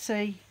so you can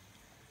see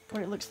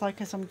what it looks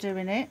like as I'm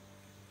doing it.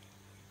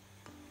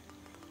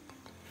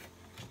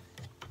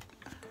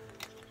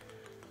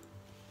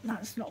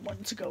 That's not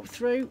wanting to go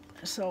through,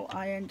 so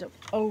I end up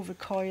over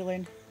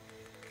coiling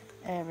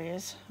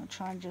areas. I'll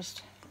try and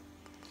just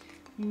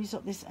use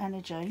up this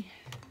energy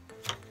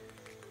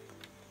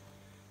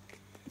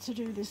to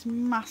do this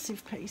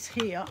massive piece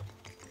here.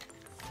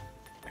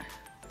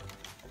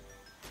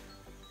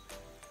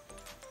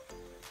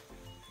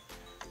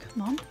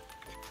 Come on.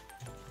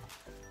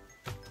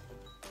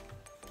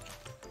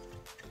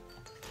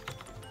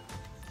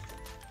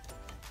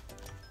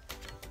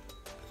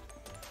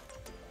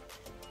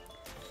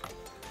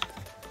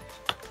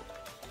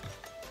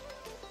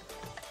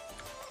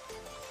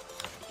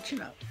 Do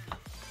you know?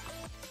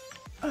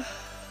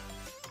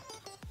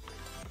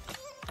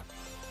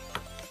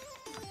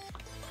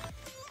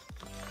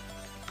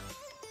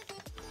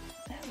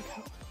 There we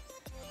go.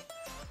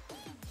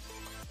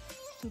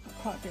 Still got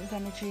quite a bit of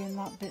energy in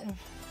that bit of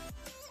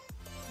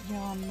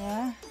yarn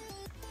there.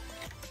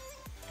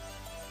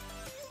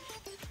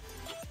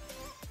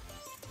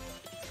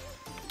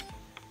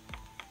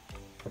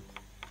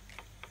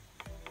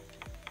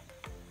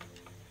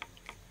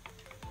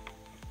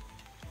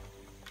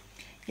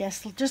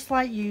 Yes, just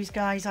like you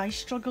guys, I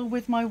struggle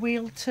with my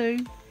wheel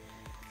too.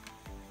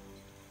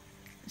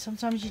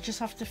 Sometimes you just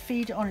have to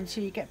feed it on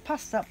until you get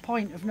past that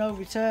point of no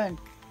return.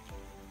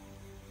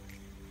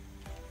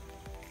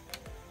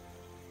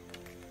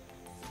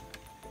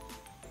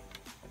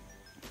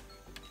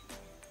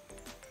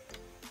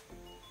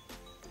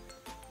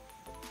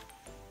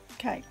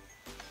 Okay.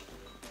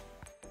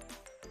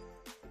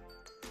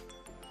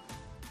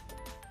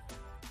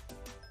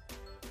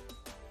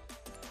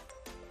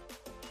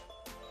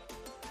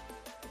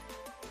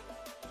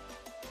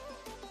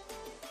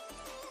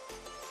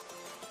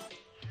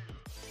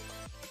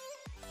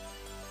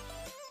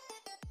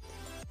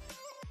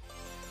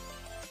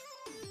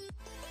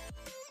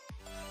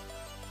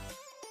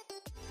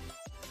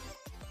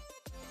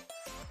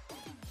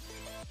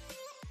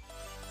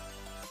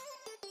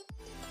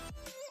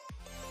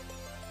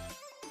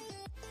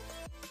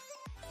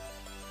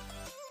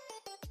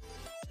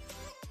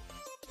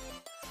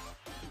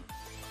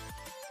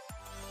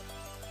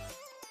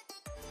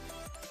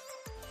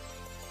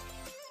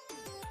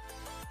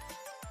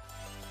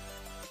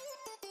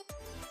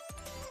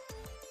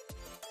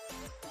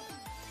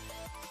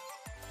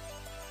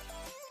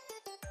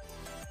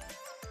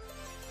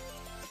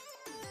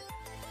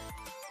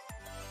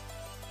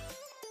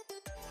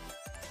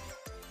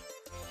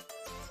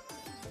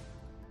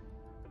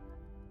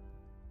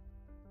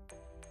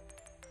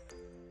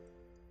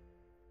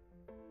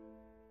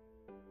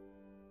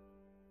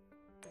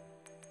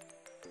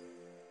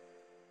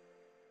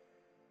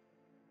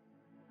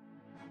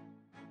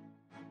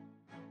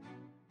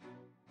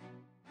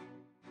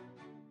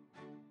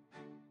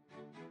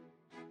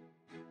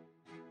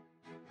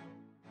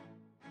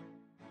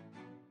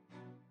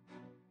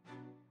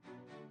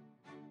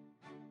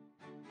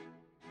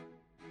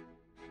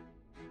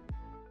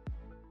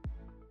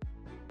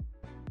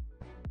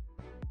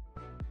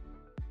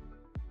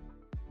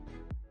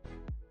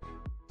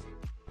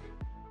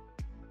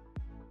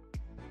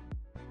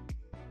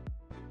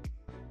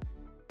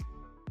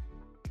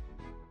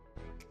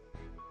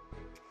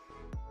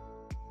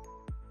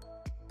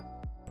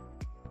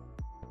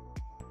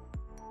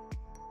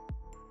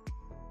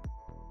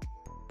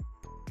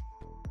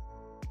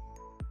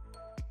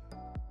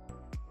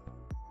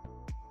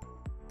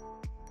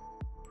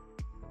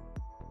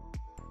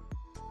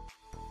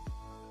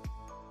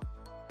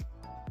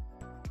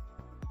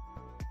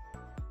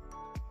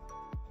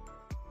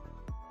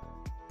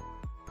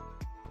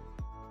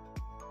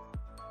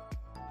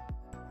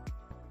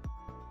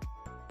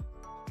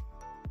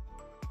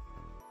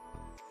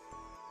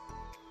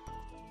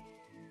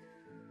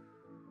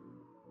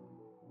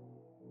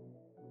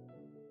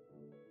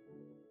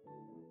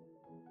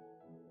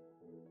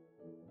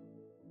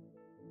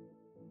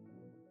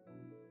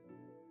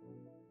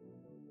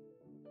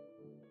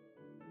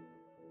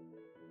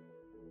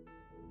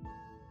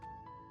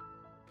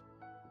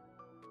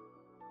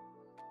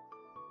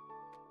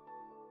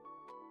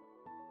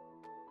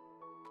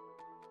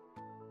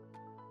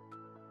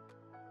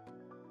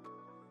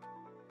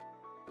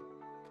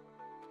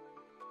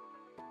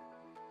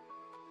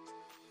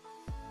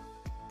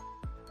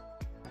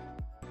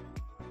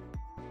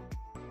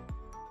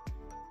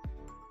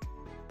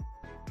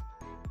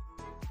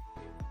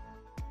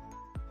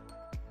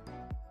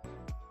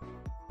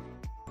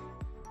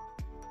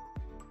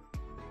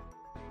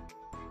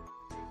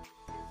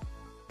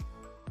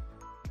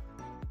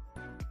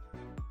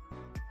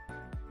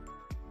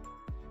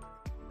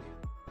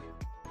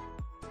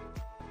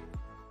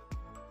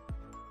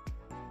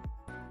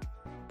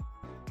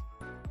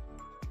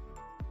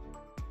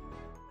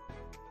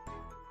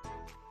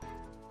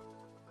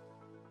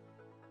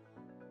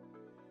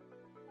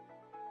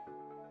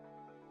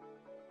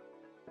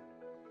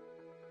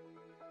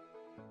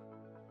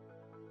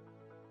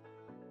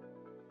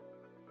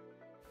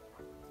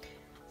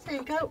 There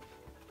you go,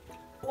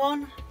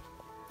 one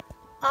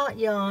art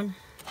yarn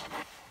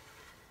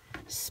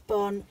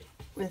spun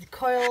with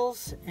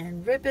coils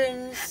and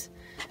ribbons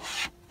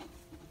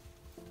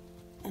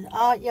and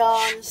art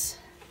yarns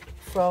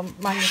from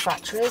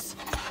manufacturers.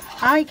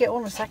 I get,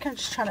 hold on a second, I'm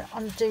just trying to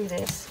undo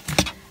this.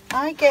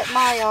 I get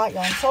my art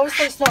yarn, so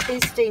obviously it's not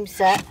been steam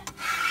set.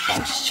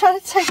 I'm just trying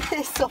to take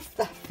this off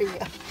there for you.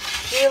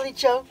 Really,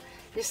 Joe?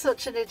 You're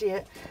such an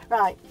idiot.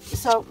 Right,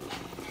 so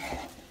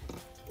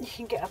you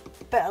can get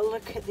a better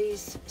look at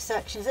these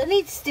sections. It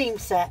needs steam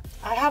set.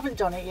 I haven't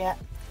done it yet,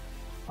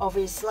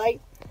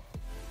 obviously.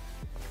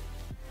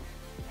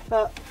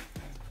 But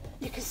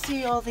you can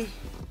see all the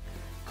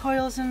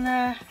coils in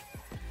there.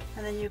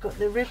 And then you've got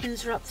the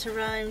ribbons wrapped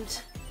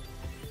around.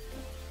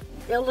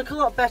 It'll look a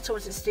lot better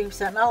once it's steam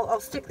set, and I'll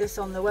stick this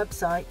on the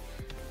website.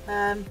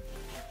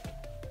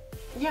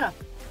 Yeah.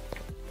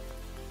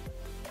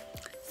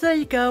 So there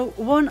you go,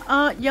 one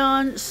art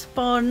yarn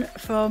spun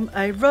from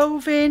a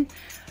roving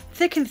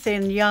thick and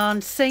thin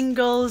yarn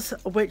singles,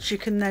 which you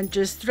can then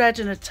just thread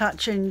and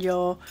attach in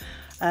your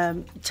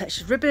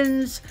textured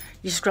ribbons,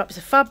 your scraps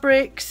of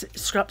fabrics,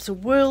 scraps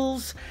of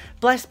wools.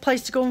 Best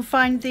place to go and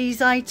find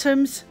these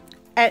items,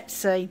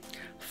 Etsy.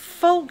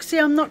 Folksy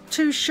I'm not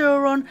too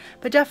sure on,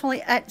 but definitely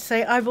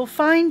Etsy.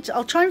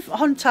 I'll try and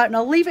hunt out, and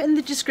I'll leave it in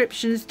the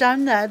descriptions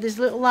down there. There's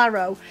a little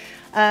arrow,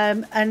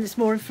 and there's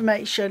more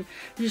information,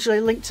 usually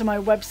linked to my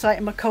website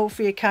and my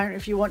Ko-fi account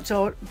if you want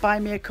to buy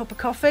me a cup of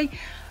coffee.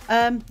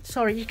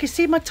 Sorry, you can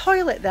see my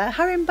toilet there.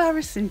 How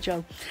embarrassing,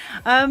 Joe.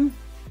 I've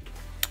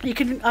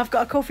got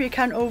a Ko-fi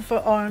account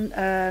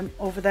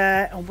over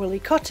there on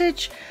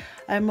Wooliecottage.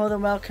 I'm more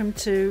than welcome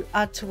to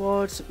add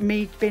towards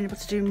me being able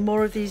to do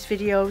more of these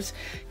videos,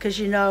 because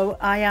you know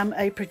I am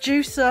a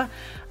producer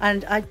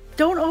and I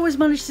don't always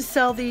manage to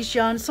sell these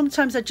yarns.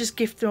 Sometimes I just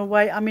gift them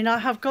away. I mean, I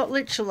have got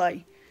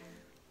literally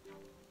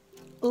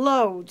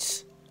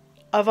loads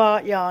of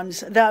art yarns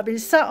that have been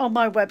sat on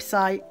my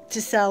website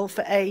to sell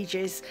for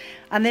ages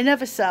and they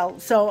never sell.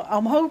 So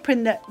I'm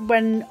hoping that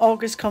when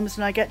August comes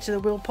and I get to the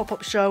Wool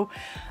pop-up show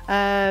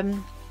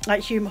at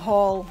Hume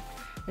Hall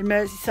in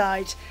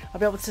Merseyside, I'll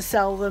be able to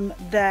sell them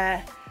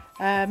there.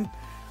 I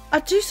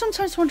do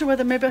sometimes wonder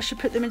whether maybe I should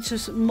put them into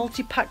some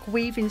multi-pack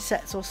weaving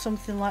sets or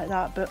something like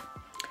that, but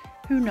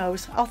who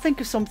knows. I'll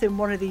think of something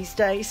one of these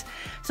days.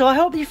 So I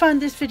hope you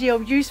found this video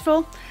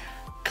useful.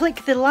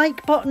 Click the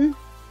like button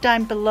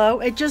down below.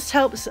 It just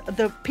helps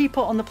the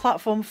people on the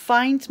platform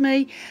find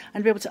me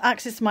and be able to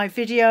access my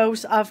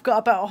videos. I've got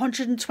about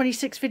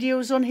 126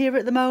 videos on here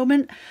at the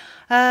moment.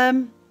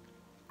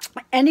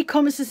 Any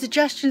comments and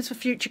suggestions for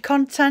future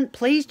content,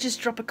 please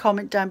just drop a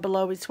comment down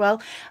below as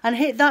well, and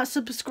hit that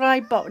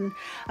subscribe button.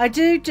 I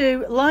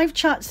do live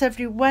chats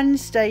every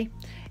Wednesday.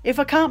 If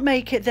I can't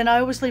make it, then I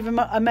always leave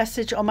a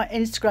message on my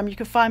Instagram. You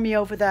can find me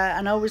over there,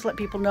 and I always let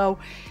people know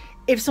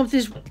if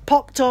something's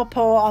popped up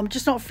or I'm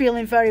just not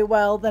feeling very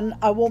well, then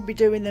I won't be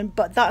doing them,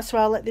 but that's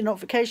where I'll let the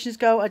notifications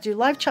go. I do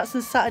live chats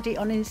on Saturday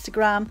on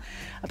Instagram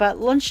about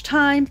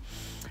lunchtime.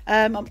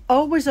 I'm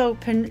always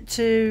open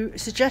to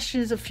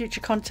suggestions of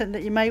future content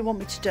that you may want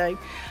me to do.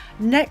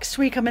 Next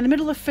week I'm in the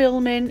middle of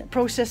filming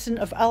processing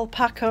of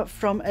alpaca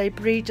from a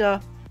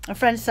breeder. A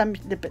friend sent me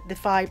the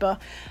fibre,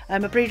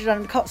 a breeder down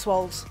in the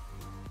Cotswolds.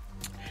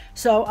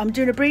 So I'm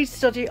doing a breed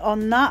study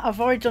on that. I've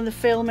already done the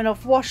filming,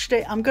 I've washed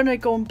it. I'm going to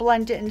go and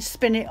blend it and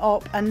spin it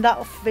up, and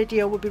that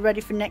video will be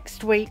ready for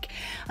next week.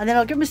 And then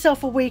I'll give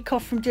myself a week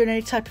off from doing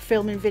any type of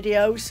filming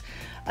videos.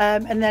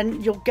 And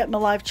then you'll get my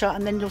live chat,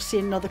 and then you'll see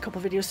another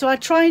couple of videos. So I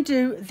try and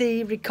do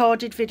the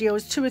recorded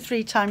videos 2 or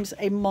 3 times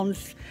a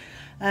month.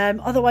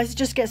 Otherwise it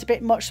just gets a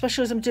bit much,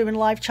 especially as I'm doing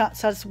live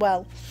chats as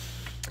well.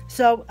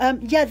 So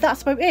yeah,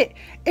 that's about it.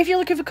 If you're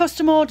looking for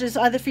custom orders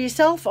either for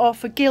yourself or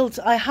for guilds,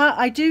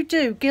 I do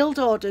guild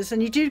orders,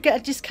 and you do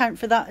get a discount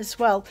for that as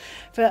well.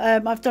 For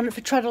I've done it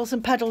for Treadles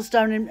and Pedals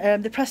down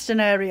in the Preston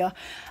area,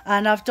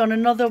 and I've done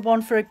another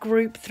one for a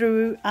group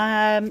through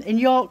in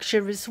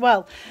Yorkshire as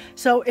well.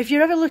 So if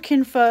you're ever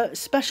looking for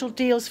special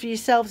deals for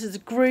yourselves as a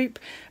group,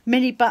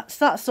 mini bats,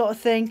 that sort of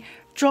thing,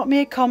 drop me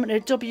a comment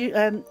at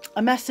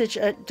a message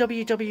at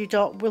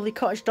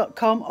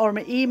www.wooliecottage.com, or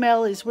my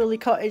email is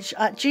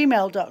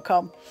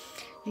wooliecottage@gmail.com.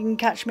 You can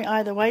catch me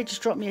either way.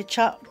 Just drop me a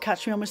chat,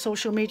 catch me on my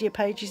social media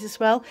pages as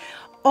well.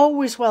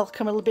 Always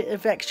welcome a little bit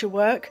of extra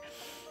work.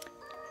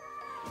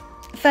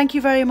 Thank you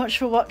very much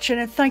for watching,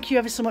 and thank you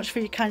ever so much for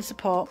your kind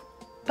support.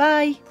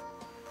 Bye.